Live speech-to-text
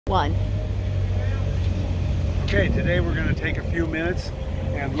1. Okay, today we're going to take a few minutes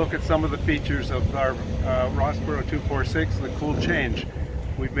and look at some of the features of our Rossboro 246, the Cool Change.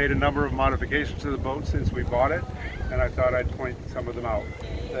 We've made a number of modifications to the boat since we bought it, and I thought I'd point some of them out.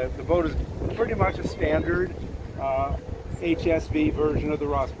 The boat is pretty much a standard HSV version of the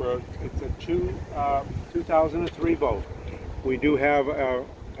Rossboro. It's a 2003 boat. We do have a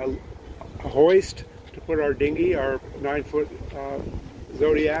hoist to put our dinghy, our 9-foot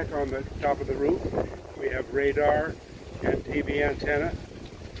Zodiac, on the top of the roof. We have radar and TV antenna.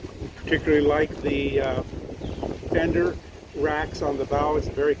 We particularly like the fender racks on the bow. It's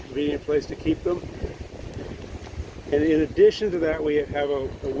a very convenient place to keep them. And in addition to that, we have a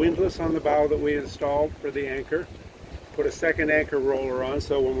windlass on the bow that we installed for the anchor. Put a second anchor roller on,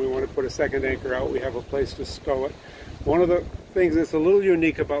 so when we want to put a second anchor out, we have a place to stow it. One of the things that's a little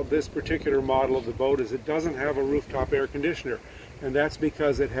unique about this particular model of the boat is it doesn't have a rooftop air conditioner, and that's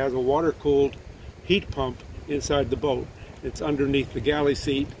because it has a water-cooled heat pump inside the boat. It's underneath the galley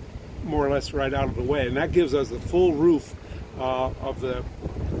seat, more or less right out of the way, and that gives us the full roof of the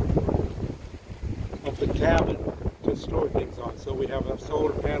cabin to store things on. So we have a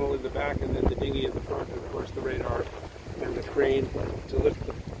solar panel in the back, and then the dinghy in the front, and of course the radar and the crane to lift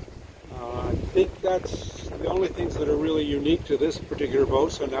them. I think that's the only things that are really unique to this particular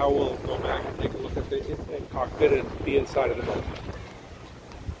boat. So now we'll go back and take a look at the cockpit and be inside of the boat.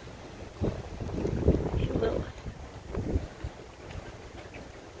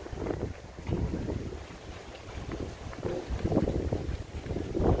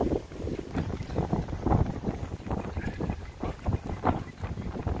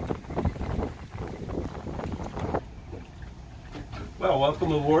 Well,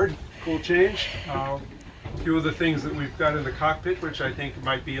 welcome aboard, Cool Change. A few of the things that we've got in the cockpit, which I think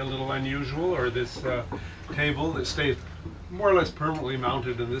might be a little unusual, are this table that stays more or less permanently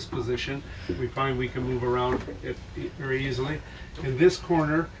mounted in this position. We find we can move around it very easily. In this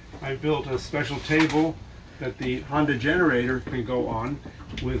corner, I built a special table that the Honda generator can go on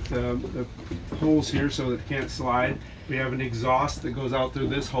with the holes here so that it can't slide. We have an exhaust that goes out through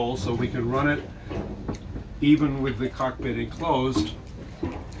this hole so we can run it even with the cockpit enclosed.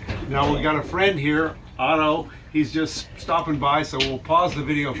 Now we've got a friend here, Otto. He's just stopping by, so we'll pause the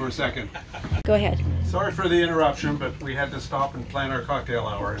video for a second. Go ahead. Sorry for the interruption, but we had to stop and plan our cocktail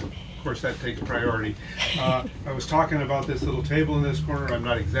hour, and of course that takes priority. I was talking about this little table in this corner. I'm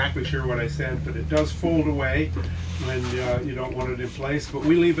not exactly sure what I said, but it does fold away when you don't want it in place, but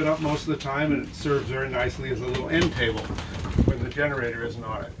we leave it up most of the time, and it serves very nicely as a little end table when the generator isn't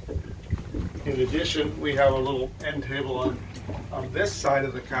on it. In addition, we have a little end table on this side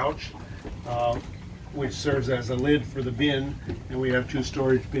of the couch, which serves as a lid for the bin, and we have 2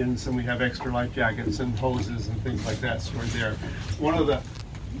 storage bins, and we have extra life jackets and hoses and things like that stored there. One of the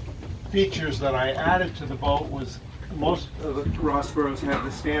features that I added to the boat was most of the Rossboros have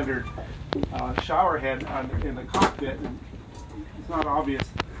the standard shower head in the cockpit, and it's not obvious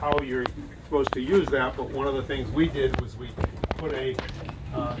how you're supposed to use that, but one of the things we did was we put a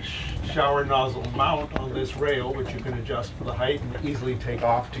shower nozzle mount on this rail, which you can adjust for the height and easily take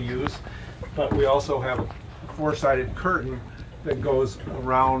off to use. But we also have a 4-sided curtain that goes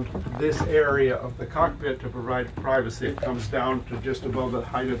around this area of the cockpit to provide privacy. It comes down to just above the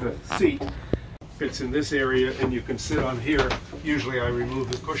height of the seat, fits in this area, and you can sit on here. Usually I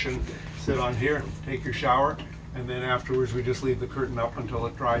remove the cushion, sit on here, take your shower, and then afterwards we just leave the curtain up until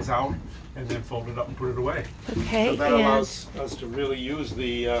it dries out, and then fold it up and put it away. Okay. So that allows us to really use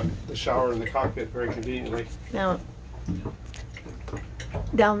the shower in the cockpit very conveniently. Now,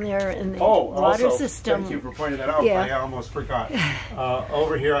 down there in the water system. Thank you for pointing that out. Yeah. I almost forgot.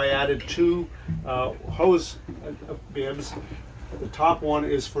 Over here I added 2 hose bibs. The top one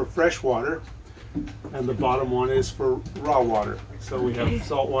is for fresh water, and the bottom one is for raw water. So we have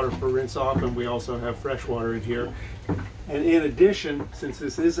salt water for rinse off, and we also have fresh water in here. And in addition, since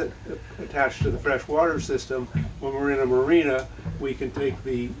this is attached to the fresh water system, when we're in a marina, we can take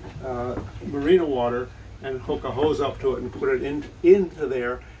the marina water and hook a hose up to it and put it into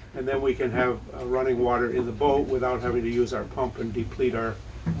there, and then we can have running water in the boat without having to use our pump and deplete our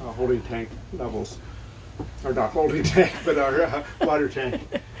holding tank levels. Or not holding tank, but our water tank.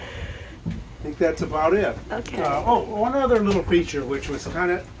 I think that's about it. Okay. One other little feature which was kind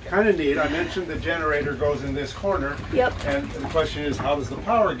of neat. I mentioned the generator goes in this corner. Yep. And the question is, how does the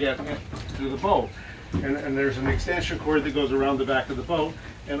power get to the boat? And there's an extension cord that goes around the back of the boat,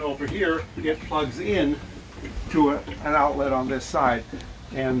 and over here it plugs in to an outlet on this side.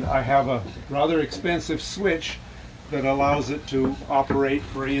 And I have a rather expensive switch that allows it to operate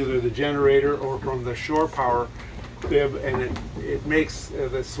for either the generator or from the shore power bib, and it makes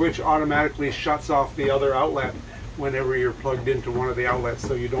the switch automatically shuts off the other outlet whenever you're plugged into one of the outlets,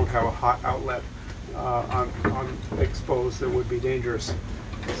 so you don't have a hot outlet on exposed that would be dangerous.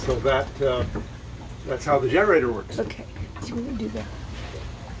 So that's how the generator works. Okay, so we're gonna do that.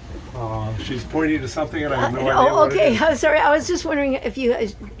 She's pointing to something, and I have no idea Oh, what okay. it is. I'm sorry. I was just wondering if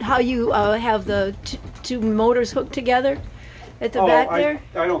how you have the two motors hooked together at the back there.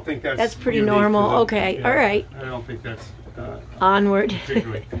 I don't think that's pretty unique to normal. them. Okay, Yeah, all right. I don't think that's Onward.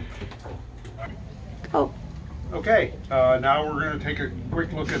 particularly. Oh, Okay, now we're going to take a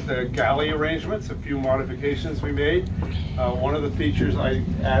quick look at the galley arrangements, a few modifications we made. One of the features I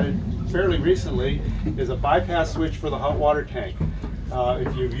added fairly recently is a bypass switch for the hot water tank.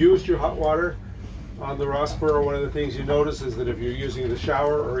 If you've used your hot water on the Rossboro, one of the things you notice is that if you're using the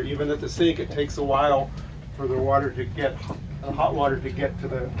shower or even at the sink, it takes a while for the hot water to get to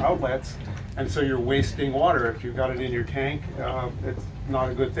the outlets, and so you're wasting water. If you've got it in your tank, it's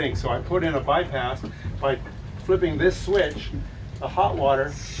not a good thing. So I put in a bypass. By flipping this switch, the hot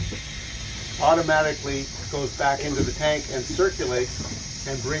water automatically goes back into the tank and circulates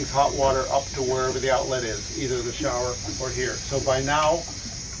and brings hot water up to wherever the outlet is, either the shower or here. So by now,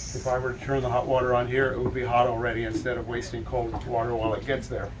 if I were to turn the hot water on here, it would be hot already instead of wasting cold water while it gets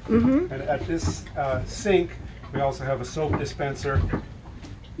there. And at this sink, we also have a soap dispenser,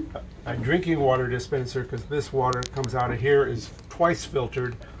 a drinking water dispenser, because this water that comes out of here is twice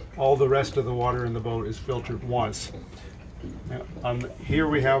filtered. All the rest of the water in the boat is filtered once. Here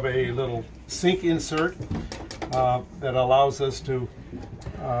we have a little sink insert that allows us to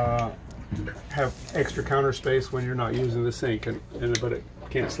have extra counter space when you're not using the sink, but it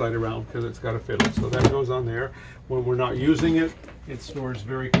can't slide around because it's got a fiddle. So that goes on there. When we're not using it, it stores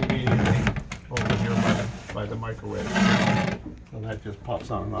very conveniently over here by the microwave. So that just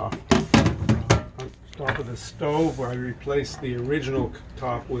pops on and off. On top of the stove, where I replaced the original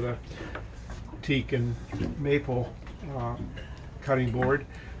top with a teak and maple cutting board,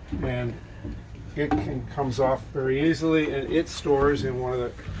 and it comes off very easily, and it stores in one of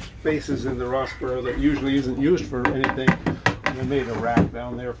the spaces in the Rossboro that usually isn't used for anything. And I made a rack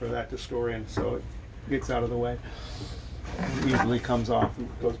down there for that to store in, so it gets out of the way. It easily comes off and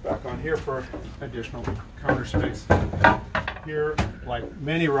goes back on here for additional counter space. Here, like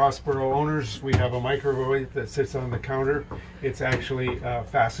many Rossboro owners, we have a microwave that sits on the counter. It's actually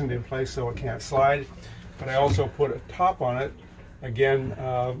fastened in place so it can't slide, but I also put a top on it. Again,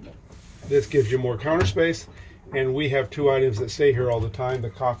 this gives you more counter space, and we have two items that stay here all the time, the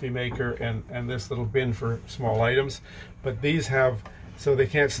coffee maker and this little bin for small items. But these have, so they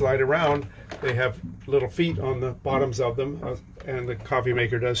can't slide around, they have little feet on the bottoms of them, and the coffee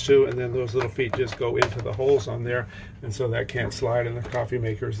maker does too, and then those little feet just go into the holes on there, and so that can't slide, and the coffee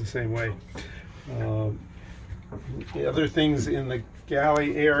maker is the same way. The other things in the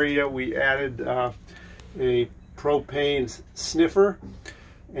galley area, we added a propane sniffer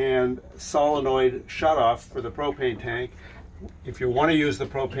and solenoid shutoff for the propane tank. If you want to use the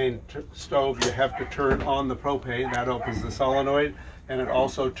propane stove, you have to turn on the propane. That opens the solenoid, and it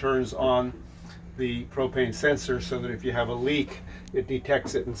also turns on the propane sensor so that if you have a leak, it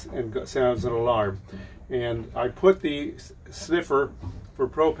detects it and sounds an alarm. And I put the sniffer for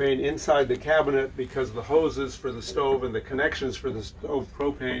propane inside the cabinet because the hoses for the stove and the connections for the stove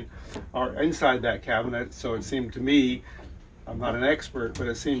propane are inside that cabinet. So it seemed to me, I'm not an expert, but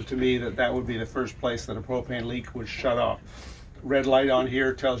it seemed to me that that would be the first place that a propane leak would shut off. Red light on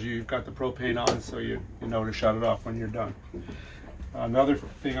here tells you you've got the propane on, so you know to shut it off when you're done. Another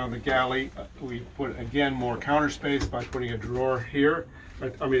thing on the galley, we put again more counter space by putting a drawer here.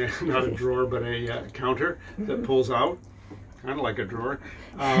 I mean, not a drawer, but a counter that pulls out, kind of like a drawer,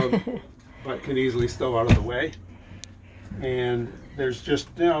 but can easily stow out of the way. And there's just,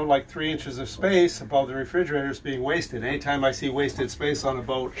 like 3 inches of space above the refrigerators being wasted. Anytime I see wasted space on a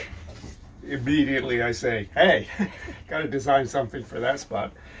boat, immediately I say, hey, got to design something for that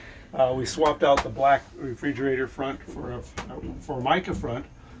spot. We swapped out the black refrigerator front for a Formica front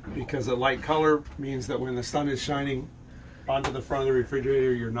because a light color means that when the sun is shining onto the front of the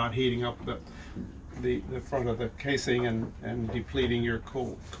refrigerator, you're not heating up the front of the casing and depleting your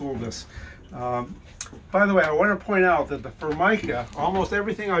coolness. By the way, I want to point out that the Formica, almost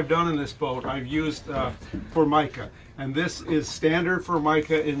everything I've done in this boat, I've used Formica, and this is standard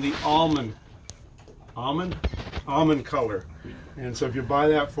Formica in the almond color. And so if you buy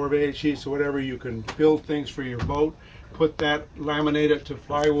that 4x8 sheets or whatever, you can build things for your boat, put that, laminate it to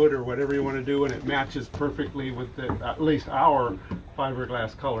plywood or whatever you want to do, and it matches perfectly with at least our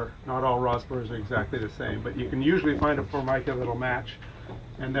fiberglass color. Not all Rossboros are exactly the same, but you can usually find a Formica that'll match,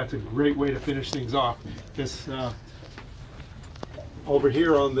 and that's a great way to finish things off. This Over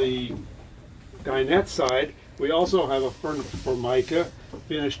here on the dinette side, we also have a Formica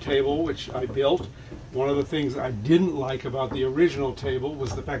finished table, which I built. One of the things I didn't like about the original table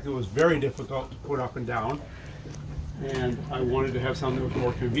was the fact that it was very difficult to put up and down. And I wanted to have something that was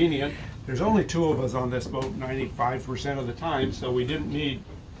more convenient. There's only 2 of us on this boat 95% of the time, so we didn't need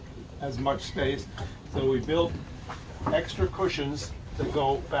as much space. So we built extra cushions that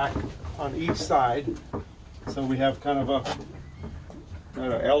go back on each side. So we have kind of a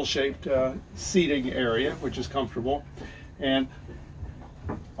L-shaped seating area, which is comfortable. And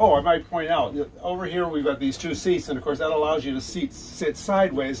oh, I might point out, over here we've got these 2 seats, and of course that allows you to sit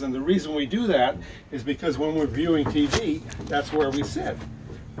sideways. And the reason we do that is because when we're viewing TV, that's where we sit,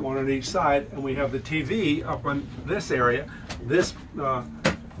 one on each side, and we have the TV up on this area. This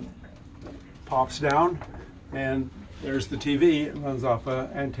pops down, and there's the TV. It runs off an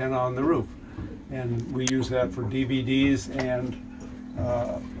antenna on the roof, and we use that for DVDs and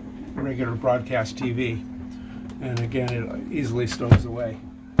regular broadcast TV. And again, it easily stows away.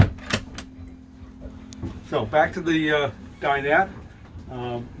 So back to the dinette.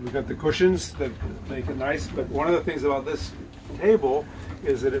 We've got the cushions that make it nice, but one of the things about this table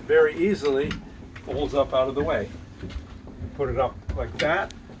is that it very easily folds up out of the way. Put it up like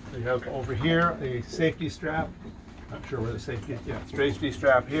that. We have over here a safety strap. Not sure where the safety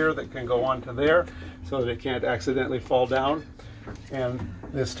strap here that can go onto there so that it can't accidentally fall down. And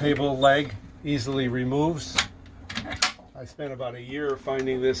this table leg easily removes. I spent about a year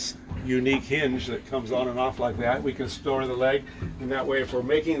finding this unique hinge that comes on and off like that. We can store the leg, and that way if we're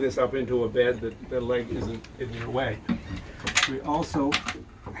making this up into a bed, the leg isn't in your way. We also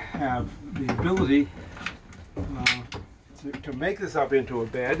have the ability to make this up into a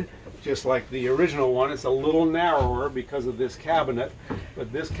bed, just like the original one. It's a little narrower because of this cabinet,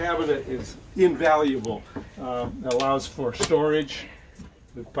 but this cabinet is invaluable. It allows for storage,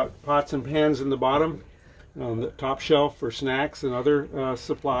 the pots and pans in the bottom, on the top shelf for snacks and other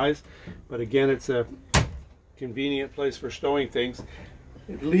supplies. But again, it's a convenient place for stowing things.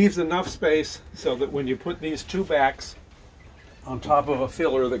 It leaves enough space so that when you put these 2 backs on top of a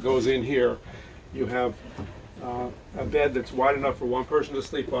filler that goes in here, you have a bed that's wide enough for 1 person to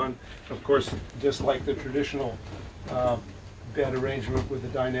sleep on. Of course, just like the traditional bed arrangement with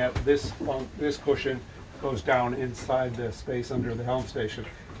the dinette, this cushion goes down inside the space under the helm station.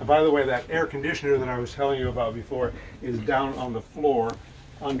 And by the way, that air conditioner that I was telling you about before is down on the floor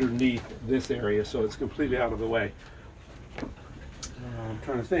underneath this area, so it's completely out of the way. I'm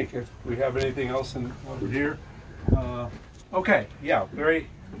trying to think if we have anything else over here. Okay, yeah, very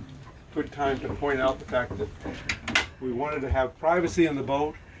good time to point out the fact that we wanted to have privacy in the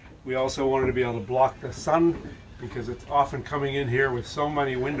boat. We also wanted to be able to block the sun, because it's often coming in here with so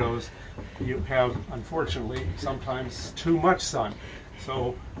many windows. You have, unfortunately, sometimes too much sun.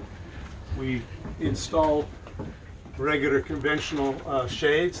 So we installed regular conventional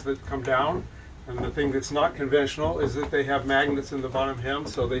shades that come down, and the thing that's not conventional is that they have magnets in the bottom hem,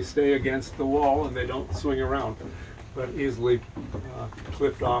 so they stay against the wall and they don't swing around, but easily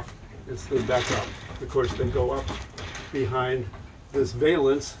clipped off and slid back up. Of course, they go up behind this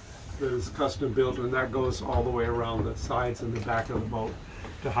valance that is custom built, and that goes all the way around the sides and the back of the boat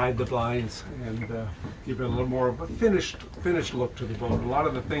to hide the blinds and give it a little more of a finished look to the boat. A lot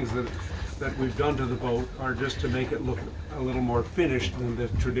of the things that we've done to the boat are just to make it look a little more finished than the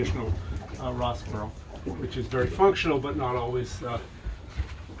traditional Rossboro, which is very functional but not always the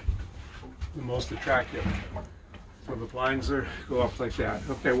most attractive. So the blinds go up like that.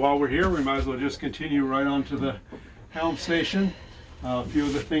 Okay, while we're here, we might as well just continue right on to the helm station. A few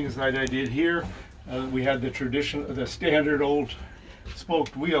of the things that I did here, we had the standard old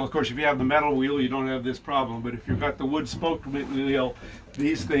spoked wheel. Of course, if you have the metal wheel, you don't have this problem, but if you've got the wood spoked wheel,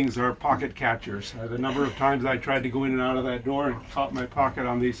 these things are pocket catchers. The number of times I tried to go in and out of that door and caught my pocket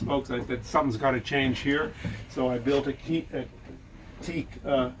on these spokes, I said, something's got to change here. So I built a teak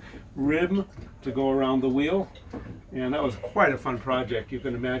rim to go around the wheel, and that was quite a fun project. You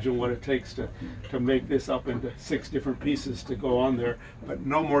can imagine what it takes to make this up into 6 different pieces to go on there, but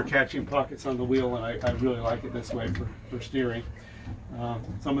no more catching pockets on the wheel, and I really like it this way for steering.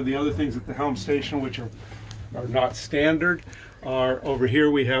 Some of the other things at the helm station which are not standard are over here.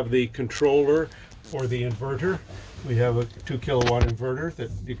 We have the controller for the inverter. We have a 2 kilowatt inverter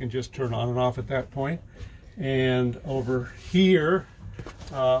that you can just turn on and off at that point. And over here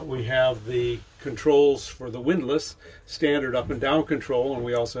we have the controls for the windlass, standard up and down control, and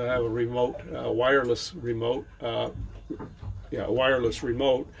we also have a remote, wireless remote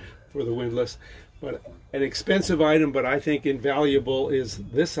for the windlass. But an expensive item, but I think invaluable, is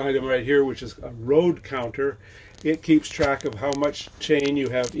this item right here, which is a road counter. it keeps track of how much chain you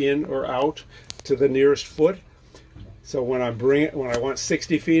have in or out to the nearest foot. So when I want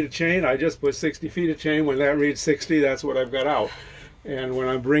 60 feet of chain, I just put 60 feet of chain. When that reads 60, that's what I've got out. And when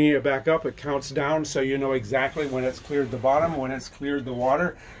I'm bringing it back up, it counts down, so you know exactly when it's cleared the bottom, when it's cleared the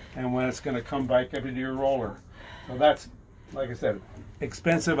water, and when it's going to come back up into your roller. So that's, like I said,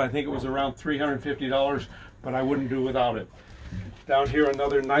 expensive. I think it was around $350, but I wouldn't do without it. Down here,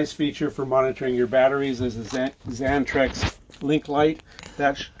 another nice feature for monitoring your batteries is the Xantrex Link Light.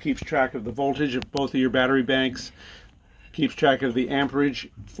 That keeps track of the voltage of both of your battery banks, keeps track of the amperage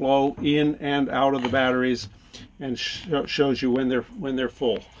flow in and out of the batteries, and shows you when they're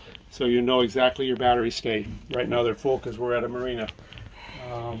full, so you know exactly your battery state. Right now they're full because we're at a marina.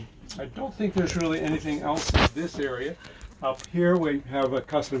 I don't think there's really anything else in this area. Up here we have a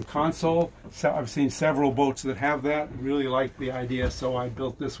custom console. So I've seen several boats that have that. Really like the idea, so I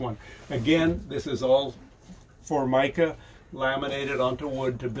built this one. Again, this is all Formica laminated onto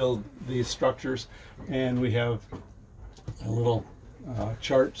wood to build these structures, and we have a little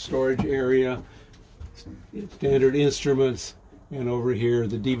chart storage area, standard instruments, and over here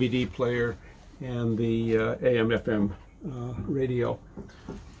the DVD player and the AM/FM radio.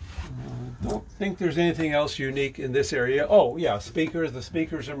 Don't think there's anything else unique in this area. Oh yeah, speakers. The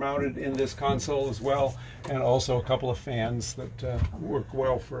speakers are mounted in this console as well, and also a couple of fans that work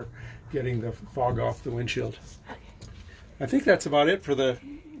well for getting the fog off the windshield. I think that's about it for the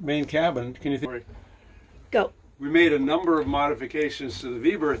main cabin. Can you think? Go. We made a number of modifications to the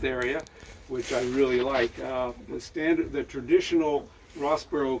V-berth area, which I really like. The traditional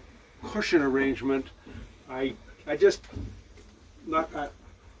Rossboro cushion arrangement, I just not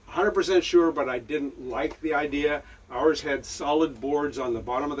 100% sure, but I didn't like the idea. Ours had solid boards on the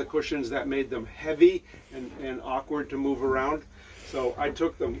bottom of the cushions that made them heavy and awkward to move around. So I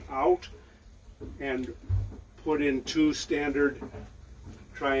took them out and put in two standard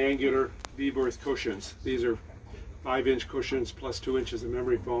triangular V-berth cushions. These are 5-inch cushions plus 2 inches of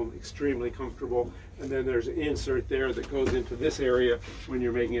memory foam, extremely comfortable. And then there's an insert there that goes into this area when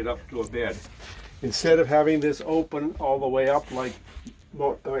you're making it up to a bed. Instead of having this open all the way up like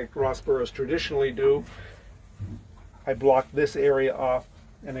Rossboros traditionally do, I blocked this area off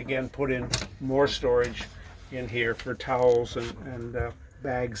and again put in more storage in here for towels and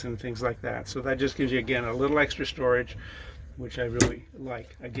bags and things like that. So that just gives you, again, a little extra storage, which I really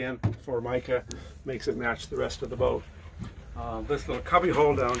like. Again, Formica makes it match the rest of the boat. This little cubby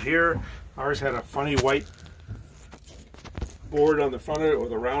hole down here, ours had a funny white board on the front of it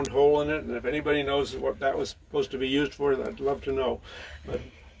with a round hole in it, and if anybody knows what that was supposed to be used for, I'd love to know. But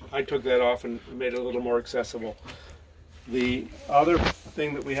I took that off and made it a little more accessible. The other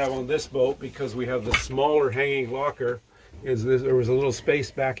thing that we have on this boat, because we have the smaller hanging locker, is there was a little space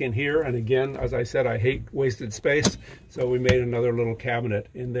back in here, and again, as I said, I hate wasted space, so we made another little cabinet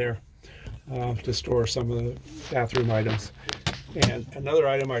in there to store some of the bathroom items. And another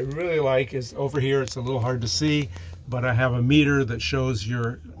item I really like is over here. It's a little hard to see, but I have a meter that shows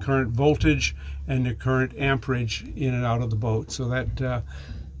your current voltage and your current amperage in and out of the boat, so that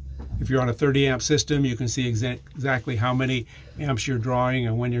if you're on a 30 amp system, you can see exactly how many amps you're drawing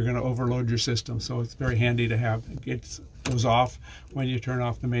and when you're going to overload your system. So it's very handy to have. It goes off when you turn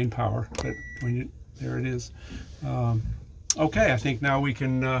off the main power, but there it is. Okay, I think now we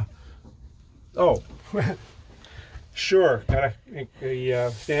can oh sure, got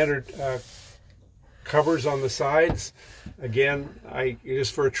a standard covers on the sides. Again,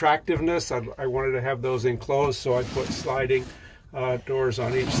 just for attractiveness, I wanted to have those enclosed, so I put sliding doors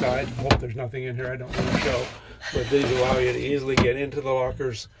on each side. I hope there's nothing in here I don't want to show, but these allow you to easily get into the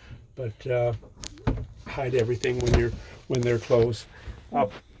lockers, but hide everything when they're closed.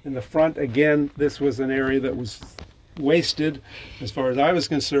 Up in the front, again, this was an area that was wasted as far as I was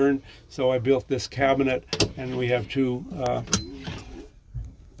concerned, so I built this cabinet, and we have two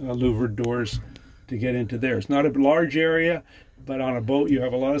louvered doors to get into there. It's not a large area, but on a boat you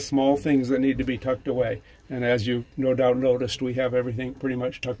have a lot of small things that need to be tucked away, and as you no doubt noticed, we have everything pretty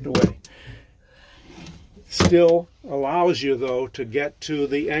much tucked away. Still allows you though to get to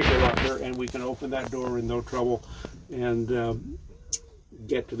the anchor locker, and we can open that door with no trouble and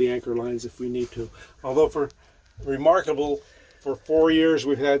get to the anchor lines if we need to. Although remarkable, for 4 years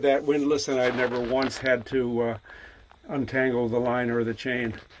we've had that windlass, and I've never once had to untangle the line or the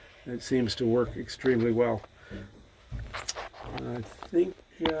chain. It seems to work extremely well.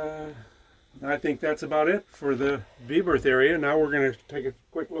 I think that's about it for the V-berth area. Now we're going to take a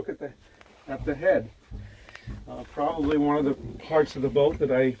quick look at the head. Probably one of the parts of the boat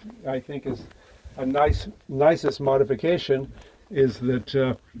that I think is a nicest modification is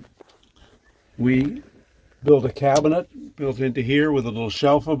that we built a cabinet built into here with a little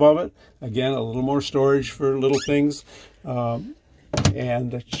shelf above it. Again, a little more storage for little things,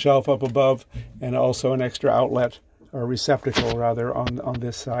 and a shelf up above, and also an extra outlet, or receptacle rather, on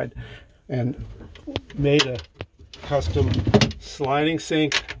this side. And made a custom sliding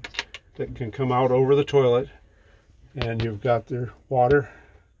sink that can come out over the toilet, and you've got their water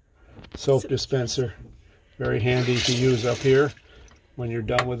soap dispenser, very handy to use up here. When you're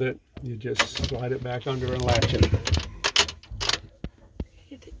done with it, you just slide it back under and latch it.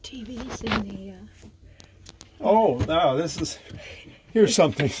 The TV's in the oh, now here's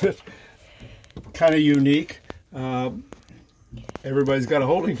something that's kind of unique. Everybody's got a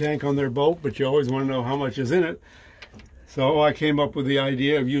holding tank on their boat, but you always want to know how much is in it. So I came up with the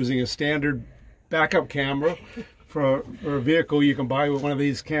idea of using a standard backup camera for a vehicle. You can buy one of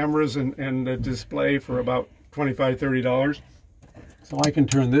these cameras and a display for about $25, $30. So I can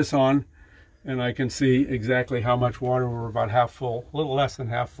turn this on and I can see exactly how much water. We're about half full, a little less than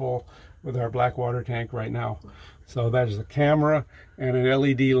half full with our black water tank right now. So that is a camera and an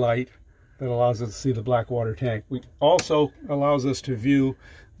LED light that allows us to see the black water tank. We also allows us to view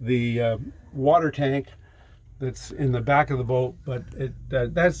the water tank that's in the back of the boat, but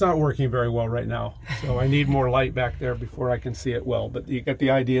that's not working very well right now. So I need more light back there before I can see it well. But you get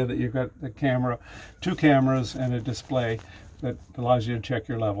the idea that you've got the camera, 2 cameras and a display that allows you to check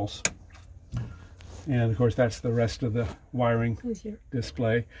your levels. And of course that's the rest of the wiring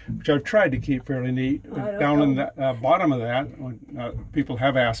display, which I've tried to keep fairly neat. Down in the bottom of that, people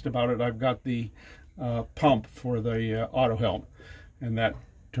have asked about it, I've got the pump for the auto help, and that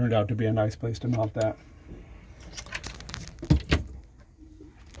turned out to be a nice place to mount that.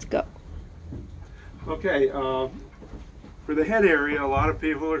 Let's go. Okay, for the head area, a lot of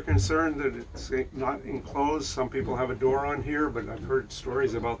people are concerned that it's not enclosed. Some people have a door on here, but I've heard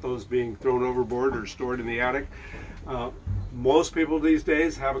stories about those being thrown overboard or stored in the attic. Most people these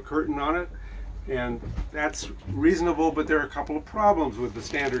days have a curtain on it, and that's reasonable, but there are a couple of problems with the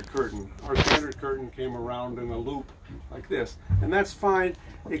standard curtain. Our standard curtain came around in a loop like this, and that's fine,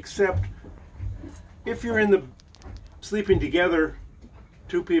 except if you're in the sleeping together,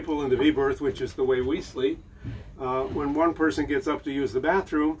 2 people in the V-berth, which is the way we sleep, when one person gets up to use the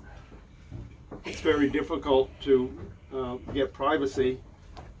bathroom, it's very difficult to get privacy.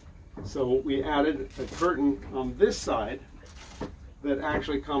 So we added a curtain on this side that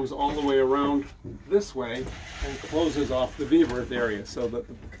actually comes all the way around this way and closes off the V-berth area, so that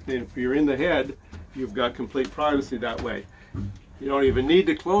if you're in the head, you've got complete privacy that way. You don't even need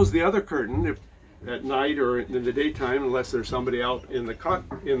to close the other curtain at night or in the daytime, unless there's somebody out in the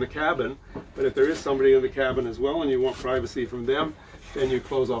cabin. But if there is somebody in the cabin as well and you want privacy from them, then you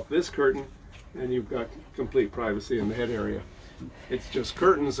close off this curtain and you've got complete privacy in the head area. It's just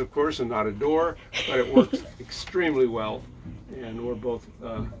curtains, of course, and not a door, but it works extremely well, and we're both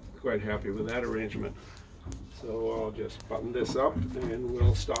quite happy with that arrangement. So I'll just button this up and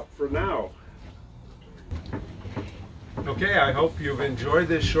we'll stop for now. Okay, I hope you've enjoyed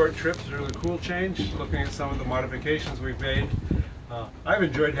this short trip through the Cool Change, looking at some of the modifications we've made. I've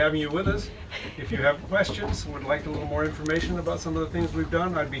enjoyed having you with us. If you have questions, would like a little more information about some of the things we've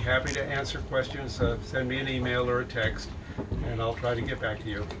done, I'd be happy to answer questions. Send me an email or a text, and I'll try to get back to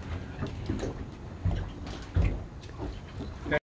you.